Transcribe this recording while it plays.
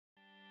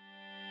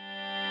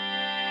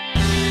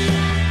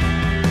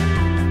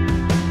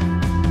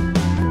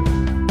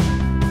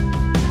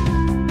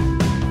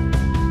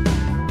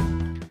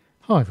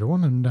Hi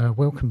everyone, and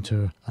welcome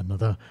to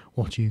another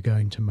What Are You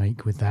Going to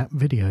Make With That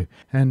video.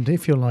 And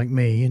if you're like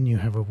me and you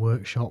have a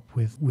workshop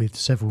with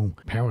several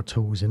power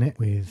tools in it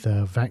with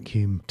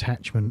vacuum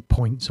attachment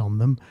points on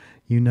them,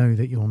 you know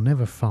that you'll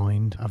never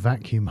find a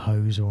vacuum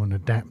hose or an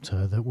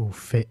adapter that will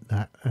fit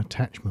that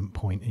attachment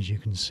point, as you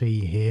can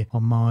see here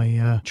on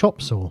my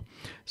chop saw.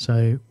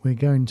 So we're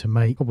going to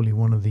make probably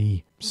one of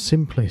the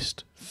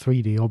simplest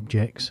 3D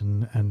objects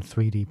and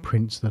 3D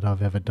prints that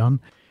I've ever done,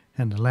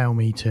 and allow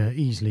me to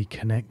easily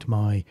connect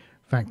my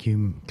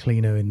vacuum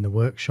cleaner in the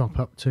workshop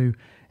up to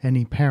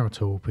any power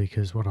tool,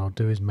 because what I'll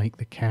do is make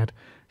the CAD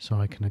so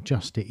I can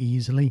adjust it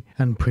easily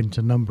and print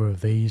a number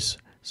of these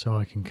so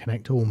I can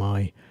connect all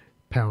my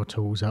power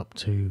tools up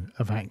to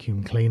a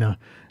vacuum cleaner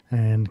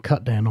and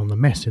cut down on the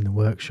mess in the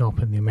workshop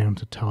and the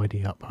amount of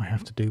tidy up I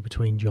have to do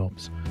between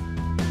jobs.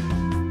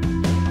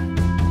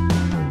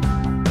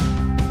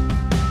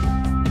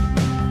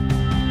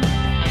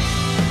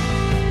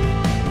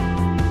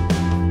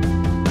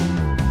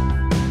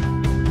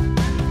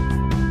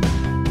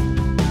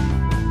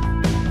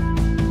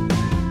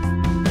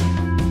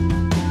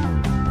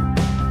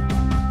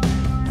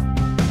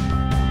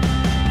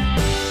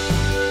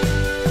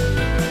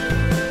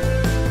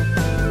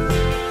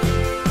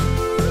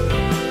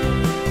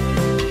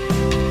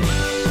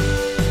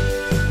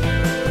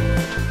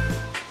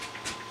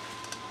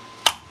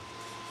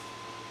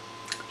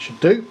 Should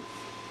do.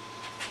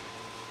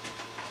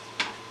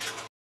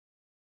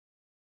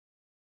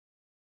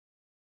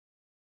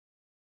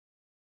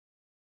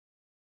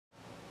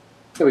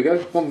 There we go,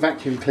 one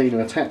vacuum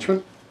cleaner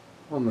attachment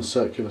on the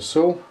circular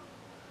saw,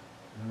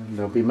 and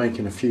I'll be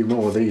making a few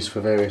more of these for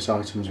various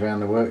items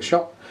around the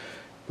workshop,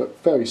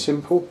 but very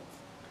simple,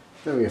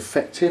 very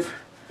effective.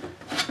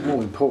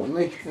 More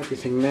importantly,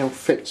 everything now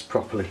fits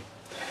properly.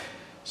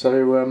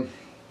 So I'm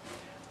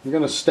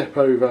going to step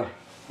over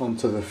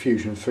onto the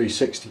Fusion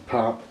 360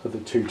 part of the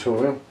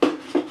tutorial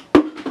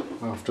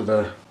after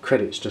the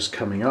credits just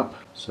coming up.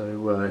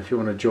 So if you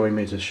want to join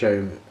me to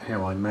show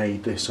how I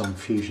made this on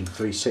Fusion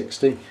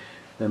 360,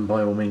 then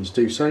by all means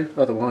do so.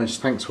 Otherwise,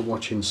 thanks for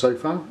watching so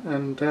far,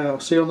 and I'll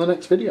see you on the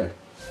next video.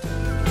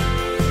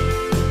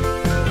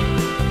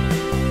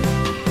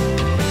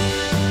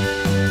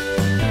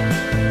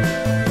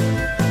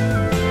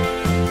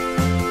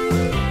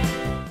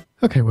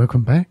 Okay,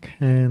 welcome back,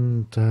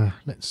 and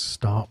let's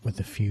start with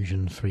the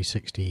Fusion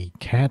 360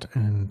 CAD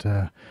and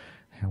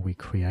how we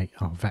create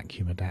our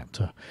vacuum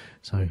adapter.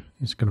 So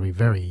it's going to be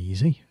very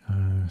easy.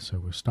 So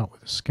we'll start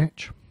with a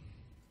sketch,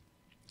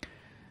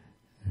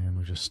 and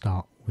we'll just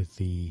start with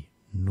the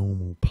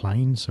normal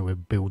plane, so we're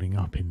building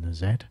up in the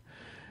Z,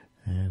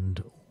 and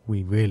all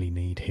we really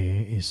need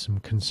here is some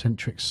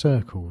concentric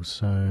circles.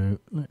 So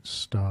let's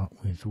start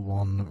with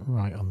one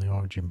right on the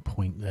origin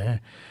point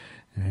there.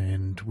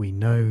 And we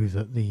know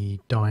that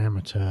the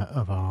diameter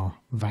of our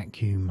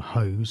vacuum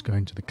hose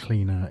going to the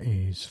cleaner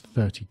is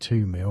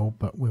 32 mil,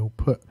 but we'll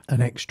put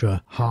an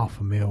extra half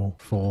a mil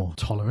for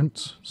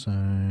tolerance, so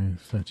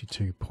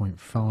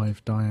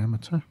 32.5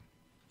 diameter.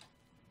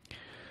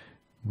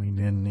 We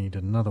then need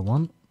another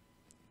one,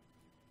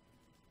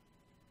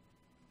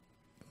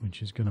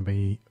 which is going to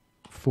be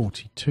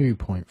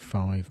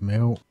 42.5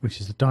 mil,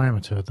 which is the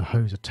diameter of the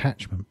hose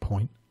attachment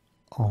point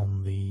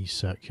on the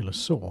circular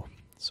saw.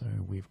 So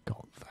we've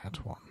got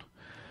that one.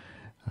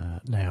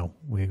 Now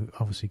we're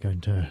obviously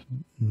going to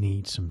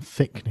need some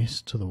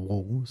thickness to the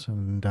walls,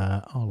 and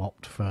I'll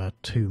opt for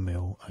 2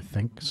 mil, I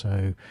think.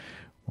 So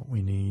what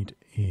we need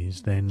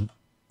is then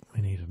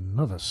we need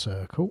another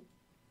circle,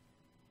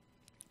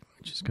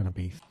 which is going to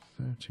be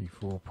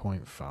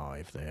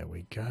 34.5. There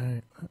we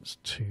go. That's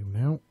 2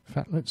 mil. In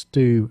fact, let's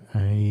do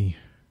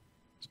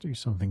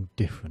something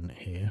different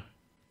here.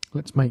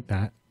 Let's make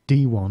that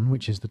D1,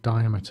 which is the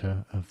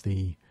diameter of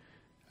the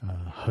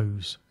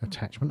hose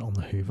attachment on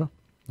the Hoover,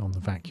 on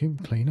the vacuum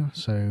cleaner.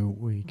 So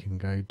we can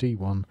go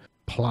D1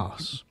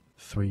 plus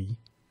 3,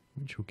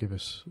 which will give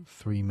us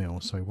 3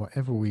 mil. So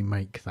whatever we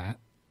make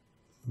that,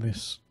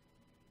 this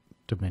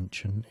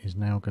dimension is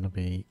now going to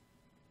be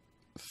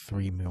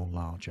 3 mil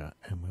larger,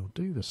 and we'll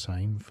do the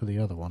same for the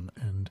other one.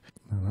 And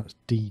that's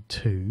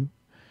D2,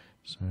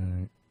 so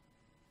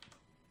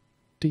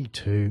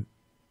D2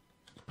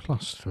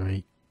 plus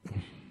 3,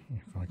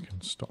 if I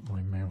can stop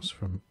my mouse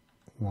from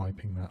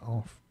wiping that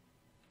off.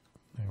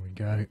 There we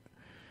go.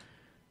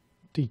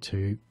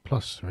 D2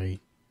 plus 3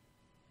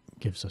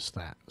 gives us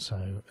that.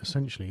 So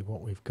essentially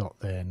what we've got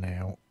there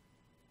now,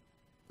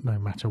 no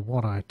matter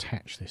what I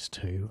attach this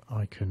to,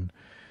 I can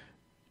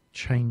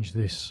change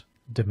this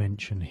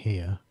dimension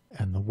here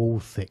and the wall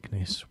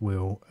thickness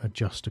will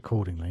adjust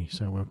accordingly.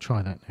 So we'll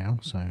try that now.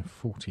 So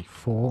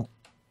 44,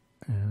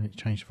 and it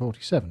changed to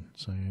 47.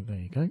 So there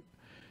you go.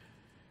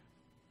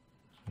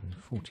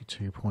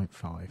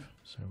 42.5.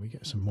 So we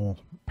get some more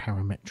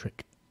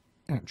parametric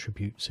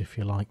attributes, if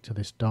you like, to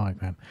this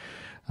diagram.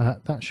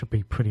 That should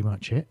be pretty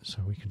much it.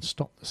 So we can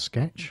stop the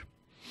sketch,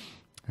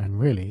 and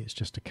really it's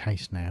just a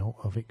case now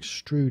of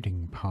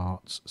extruding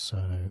parts.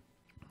 So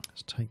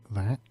let's take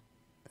that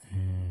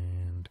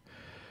and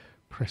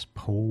press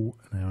pull.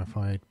 Now if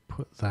I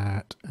put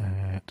that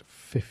at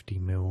 50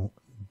 mil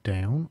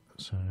down,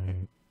 so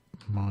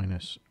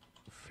minus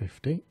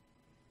 50,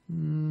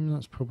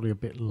 that's probably a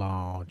bit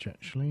large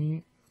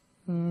actually.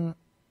 Let's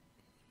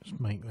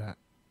make that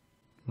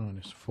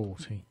minus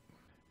 40.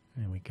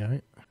 There we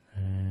go.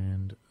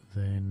 And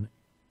then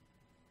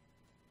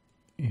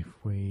if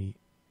we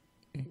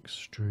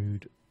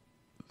extrude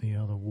the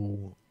other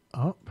wall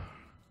up,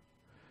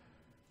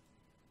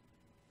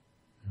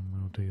 and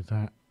we'll do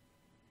that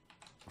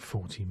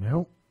 40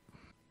 mil.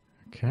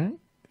 Okay,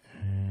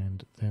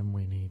 and then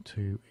we need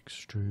to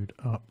extrude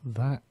up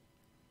that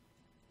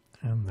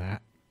and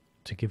that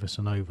to give us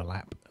an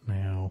overlap.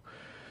 Now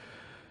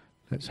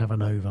let's have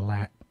an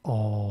overlap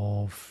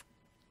of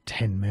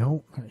 10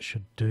 mil. That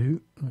should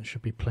do. That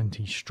should be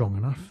plenty strong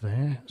enough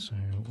there. So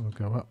we'll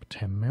go up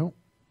 10 mil.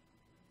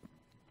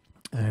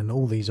 And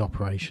all these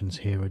operations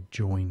here are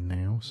joined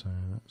now. So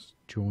that's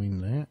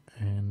join there.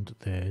 And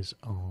there's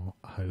our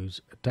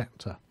hose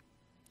adapter.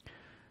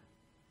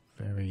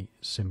 Very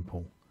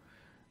simple.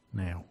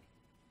 Now,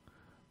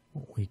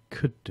 what we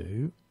could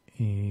do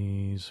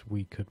is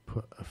we could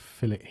put a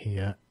fillet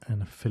here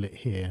and a fillet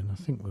here. And I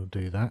think we'll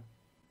do that.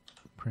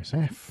 Press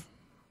F.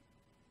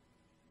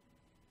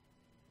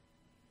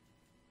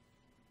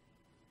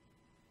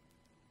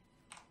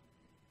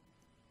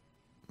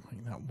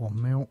 Make that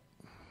 1 mil.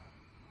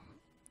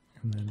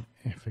 And then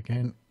F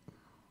again.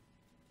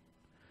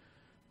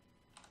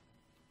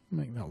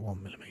 Make that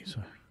 1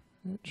 millimeter.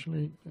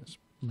 Actually, let's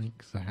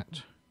make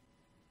that,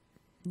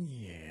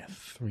 yeah,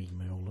 3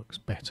 mil looks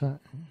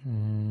better.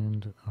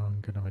 And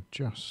I'm going to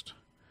adjust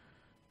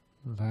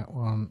that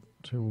one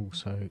to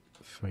also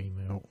 3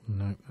 mil.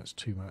 No, that's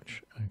too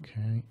much.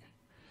 Okay.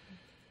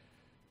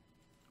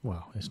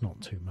 Well, it's not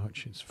too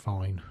much, it's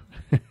fine.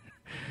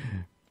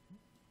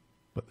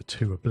 But the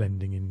two are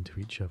blending into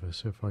each other.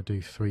 So if I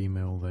do 3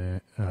 mil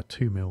there,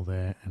 2 mil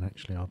there, and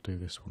actually I'll do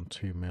this one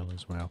 2 mil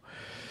as well.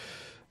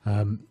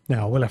 Now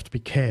I will have to be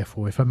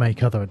careful. If I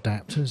make other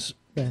adapters,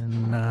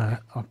 then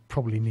I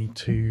probably need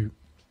to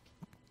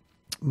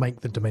make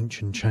the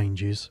dimension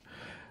changes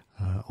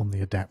on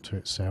the adapter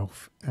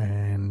itself,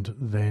 and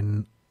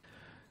then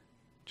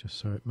just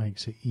so it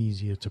makes it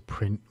easier to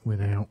print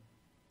without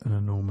an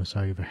enormous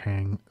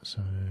overhang.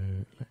 So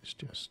let's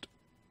just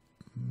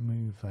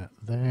move that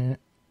there.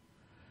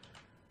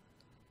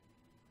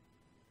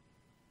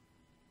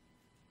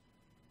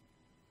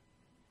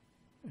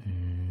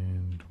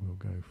 And we'll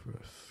go for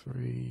a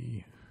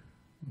 3.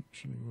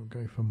 Actually, we'll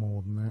go for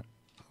more than that.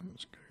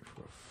 Let's go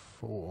for a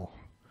 4.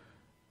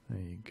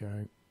 There you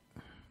go.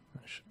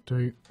 That should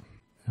do.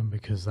 And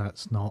because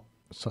that's not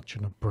such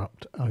an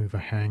abrupt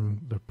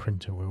overhang, the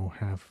printer will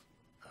have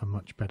a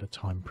much better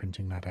time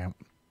printing that out.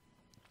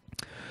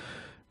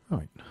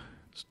 Right,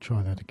 let's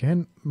try that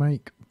again.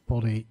 Make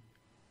body,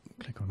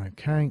 click on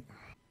OK.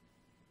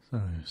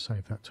 So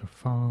save that to a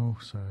file.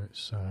 So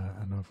it's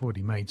and I've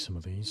already made some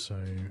of these.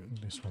 So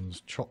this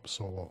one's chop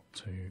saw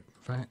to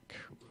vac.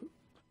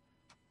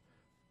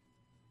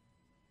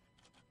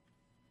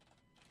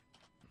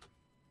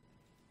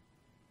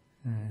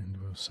 And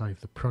we'll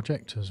save the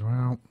project as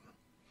well.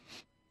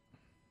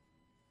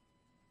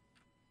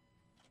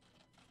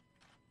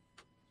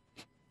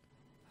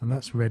 And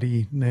that's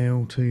ready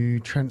now to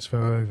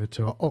transfer over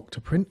to our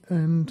Octoprint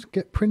and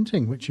get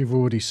printing, which you've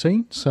already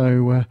seen.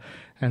 So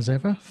as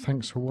ever,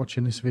 thanks for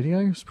watching this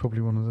video. It's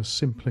probably one of the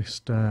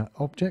simplest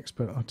objects,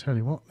 but I'll tell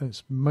you what,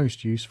 it's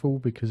most useful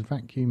because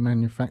vacuum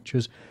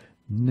manufacturers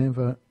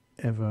never,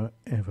 ever,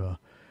 ever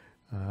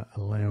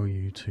allow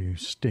you to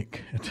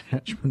stick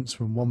attachments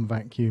from one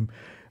vacuum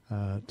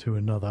to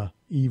another,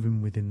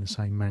 even within the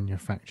same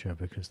manufacturer,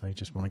 because they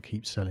just want to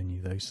keep selling you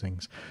those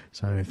things.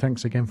 So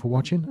thanks again for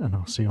watching, and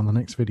I'll see you on the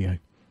next video.